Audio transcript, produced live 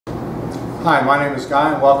Hi, my name is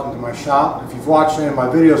Guy and welcome to my shop. If you've watched any of my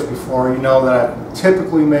videos before, you know that I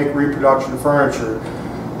typically make reproduction furniture.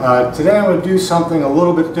 Today I'm going to do something a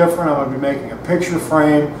little bit different. I'm going to be making a picture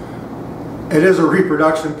frame. It is a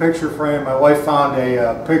reproduction picture frame. My wife found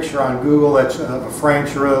a picture on Google that's a frame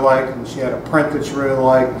she really liked, and she had a print that she really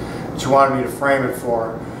liked, and she wanted me to frame it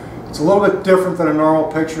for her. It's a little bit different than a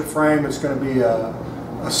normal picture frame. It's going to be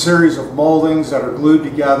a series of moldings that are glued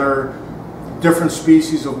together, different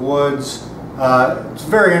species of woods. It's a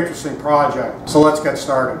very interesting project, so let's get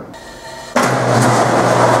started.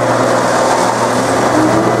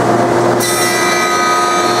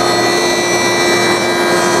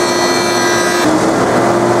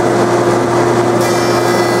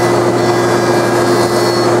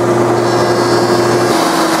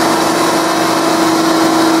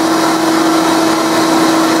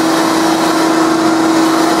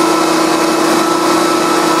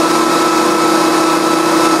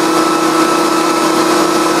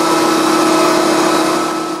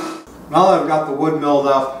 Now that I've got the wood milled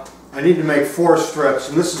up, I need to make 4 strips,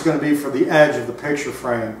 and this is going to be for the edge of the picture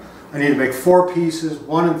frame. I need to make 4 pieces,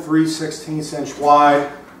 1 3/16 inch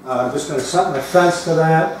wide. I'm just going to set my fence to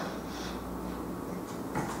that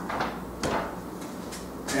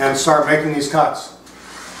and start making these cuts.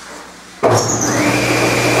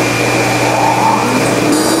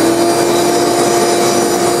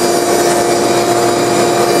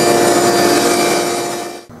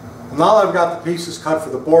 Now that I've got the pieces cut for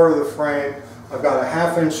the border of the frame, I've got a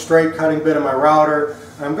 1/2 inch straight cutting bit in my router,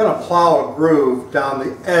 and I'm going to plow a groove down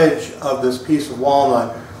the edge of this piece of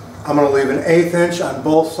walnut. I'm going to leave an 1/8 inch on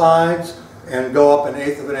both sides and go up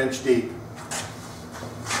 1/8 of an inch deep.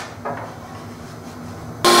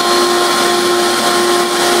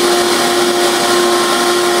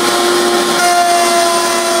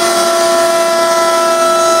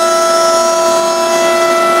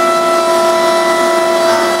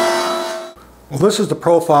 Well, this is the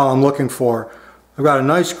profile I'm looking for. I've got a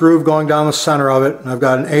nice groove going down the center of it, and I've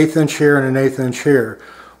got an 1/8 inch here and an 1/8 inch here.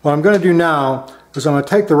 What I'm going to do now is I'm going to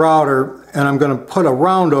take the router and I'm going to put a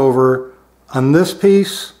round over on this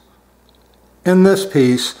piece and this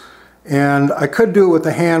piece, and I could do it with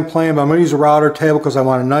the hand plane, but I'm going to use a router table because I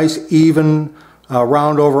want a nice even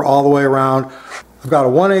round over all the way around. I've got a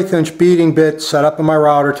 1/8 inch beading bit set up in my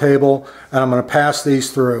router table, and I'm going to pass these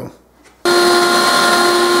through.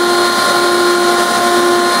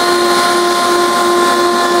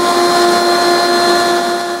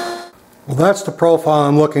 Well, that's the profile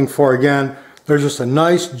I'm looking for. Again, there's just a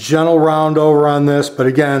nice gentle round over on this, but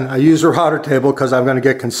again, I use a router table because I'm going to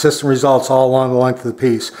get consistent results all along the length of the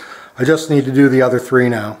piece. I just need to do the other 3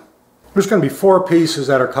 now. There's going to be 4 pieces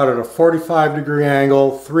that are cut at a 45-degree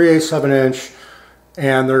angle, 3/8 of an inch,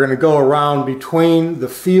 and they're going to go around between the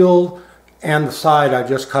field and the side I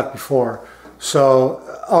just cut before. So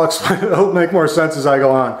I'll explain, it'll make more sense as I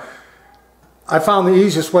go on. I found the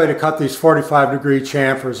easiest way to cut these 45-degree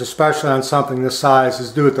chamfers, especially on something this size,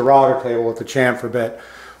 is do it the router table with the chamfer bit.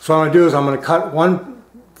 So what I'm going to do is I'm going to cut 1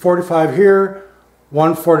 45 here,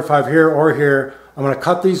 1 45 here or here. I'm going to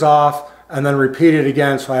cut these off and then repeat it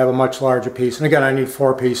again so I have a much larger piece. And again, I need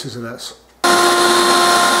 4 pieces of this.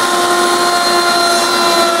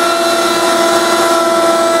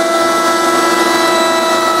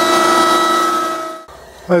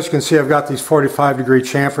 As you can see, I've got these 45-degree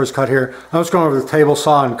chamfers cut here. I'm just going over the table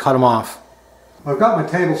saw and cut them off. I've got my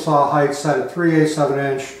table saw height set at 3/8 of an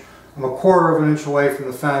inch. I'm 1/4 of an inch away from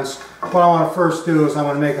the fence. What I want to first do is I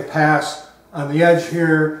want to make a pass on the edge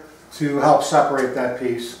here to help separate that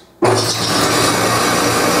piece.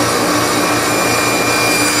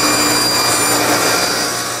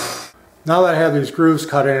 Now that I have these grooves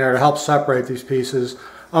cut in here to help separate these pieces,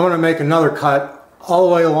 I'm going to make another cut all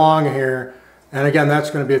the way along here. And again, that's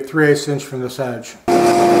going to be a 3/8 inch from this edge.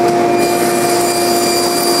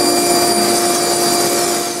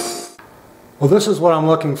 Well, this is what I'm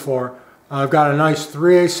looking for. I've got a nice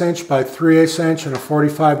 3/8 inch by 3/8 inch and a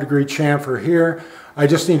 45-degree chamfer here. I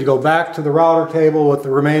just need to go back to the router table with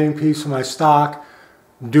the remaining piece of my stock,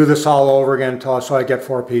 do this all over again so I get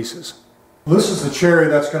 4 pieces. Well, this is the cherry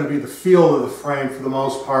that's going to be the feel of the frame for the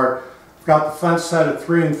most part. I've got the fence set at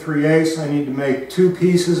 3 3/8. I need to make 2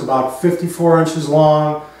 pieces about 54 inches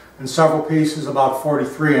long and several pieces about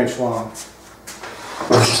 43 inch long.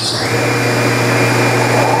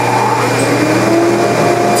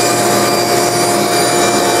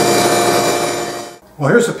 Well,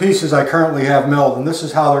 here's the pieces I currently have milled, and this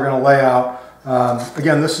is how they're going to lay out.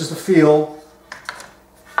 Again, this is the field.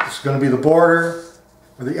 This is going to be the border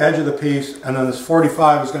or the edge of the piece, and then this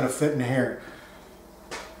 45 is going to fit in here.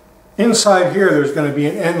 Inside here there's going to be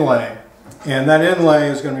an inlay. And that inlay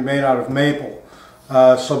is going to be made out of maple.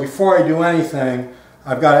 So before I do anything,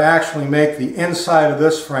 I've got to actually make the inside of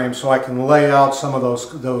this frame so I can lay out some of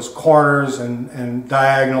those corners and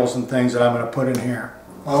diagonals and things that I'm going to put in here.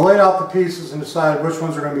 I laid out the pieces and decided which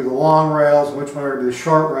ones are going to be the long rails and which ones are going to be the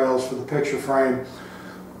short rails for the picture frame.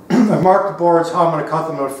 I've marked the boards how I'm going to cut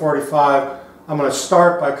them at 45. I'm going to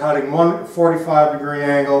start by cutting one 45-degree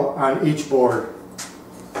angle on each board.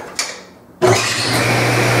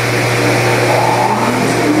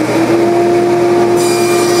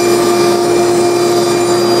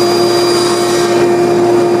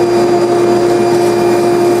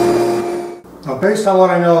 Based on what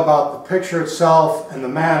I know about the picture itself and the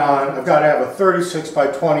mat on it, I've got to have a 36 by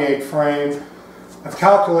 28 frame. I've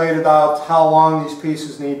calculated out how long these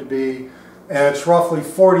pieces need to be, and it's roughly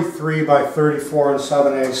 43 by 34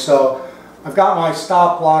 7/8. So I've got my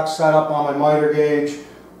stop block set up on my miter gauge.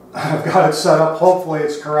 I've got it set up, hopefully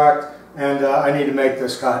it's correct, and I need to make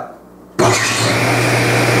this cut.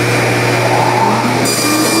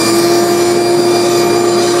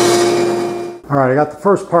 Alright, I got the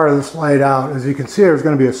first part of this laid out. As you can see, there's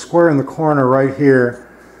going to be a square in the corner right here,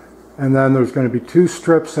 and then there's going to be two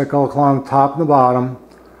strips that go along the top and the bottom.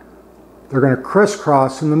 They're going to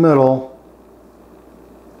crisscross in the middle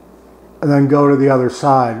and then go to the other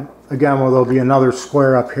side. Again, well, there'll be another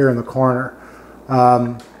square up here in the corner.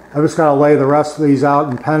 I've just got to lay the rest of these out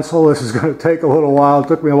in pencil. This is going to take a little while. It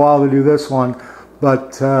took me a while to do this one,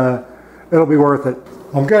 but it'll be worth it.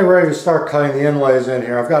 I'm getting ready to start cutting the inlays in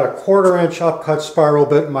here. I've got a 1/4 inch upcut spiral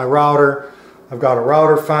bit in my router. I've got a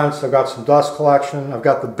router fence. I've got some dust collection. I've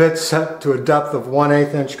got the bit set to a depth of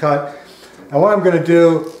 1/8 inch cut. And what I'm going to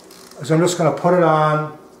do is I'm just going to put it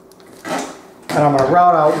on, and I'm going to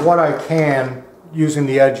route out what I can using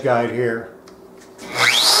the edge guide here.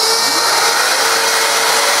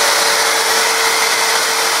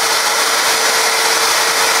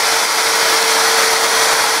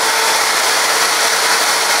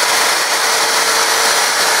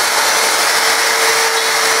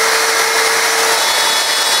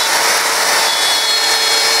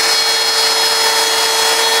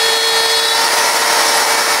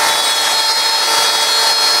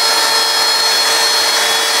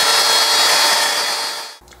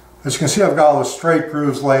 As you can see, I've got all the straight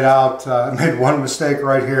grooves laid out. I made one mistake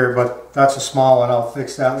right here, but that's a small one. I'll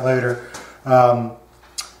fix that later. Now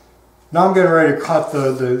I'm getting ready to cut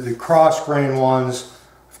the cross grain ones.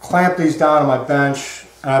 I've clamped these down on my bench.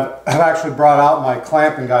 I've actually brought out my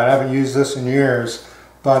clamping guide. I haven't used this in years,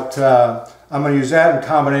 but I'm going to use that in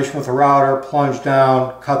combination with a router, plunge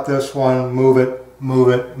down, cut this one, move it, move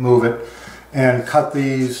it, move it, and cut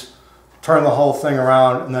these, turn the whole thing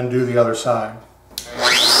around, and then do the other side.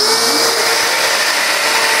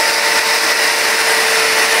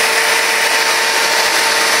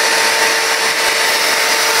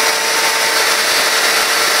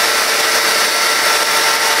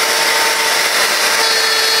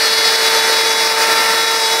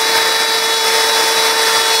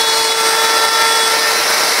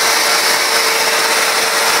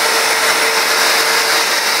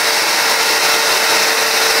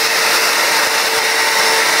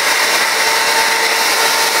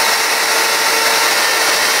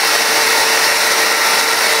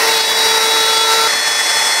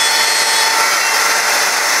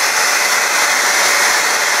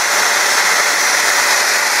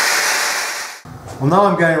 Well, now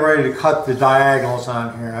I'm getting ready to cut the diagonals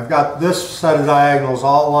on here. I've got this set of diagonals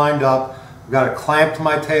all lined up. I've got it clamped to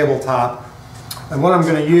my tabletop. And what I'm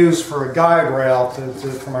going to use for a guide rail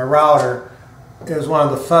for my router is one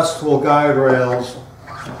of the Festival guide rails.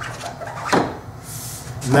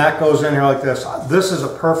 And that goes in here like this. This is a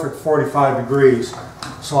perfect 45 degrees.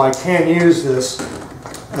 So I can use this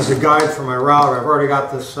as a guide for my router. I've already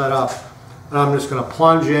got this set up. And I'm just going to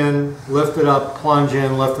plunge in, lift it up, plunge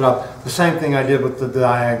in, lift it up. The same thing I did with the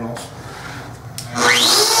diagonals.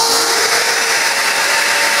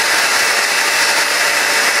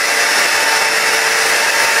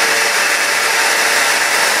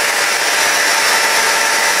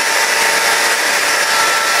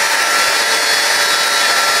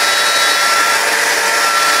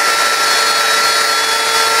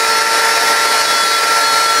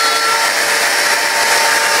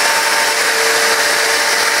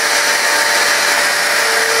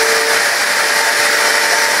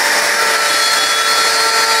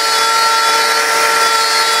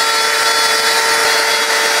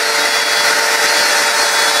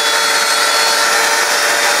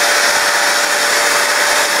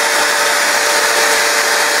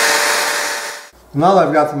 Now that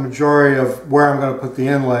I've got the majority of where I'm going to put the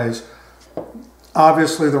inlays,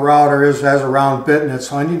 Obviously the router has a round bit in it,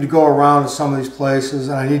 so I need to go around to some of these places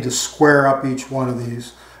and I need to square up each one of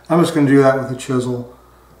these. I'm just going to do that with a chisel.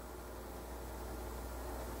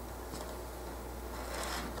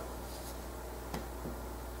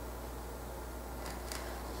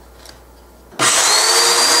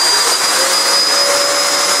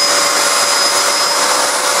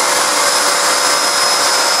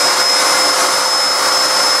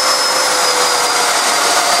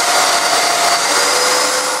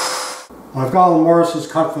 I've got all the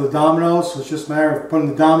mortises cut for the dominoes, so it's just a matter of putting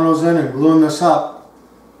the dominoes in and gluing this up.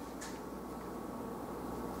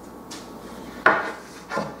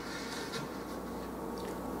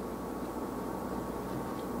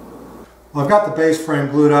 Well, I've got the base frame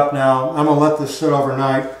glued up now. I'm going to let this sit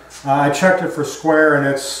overnight. I checked it for square and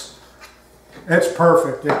it's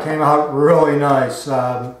perfect. It came out really nice.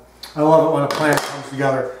 I love it when a plan comes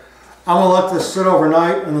together. I'm going to let this sit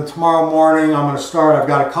overnight, and then tomorrow morning I'm going to start. I've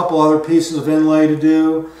got a couple other pieces of inlay to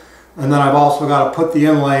do, and then I've also got to put the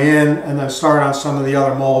inlay in and then start on some of the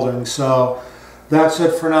other moldings. So that's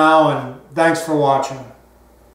it for now, and thanks for watching.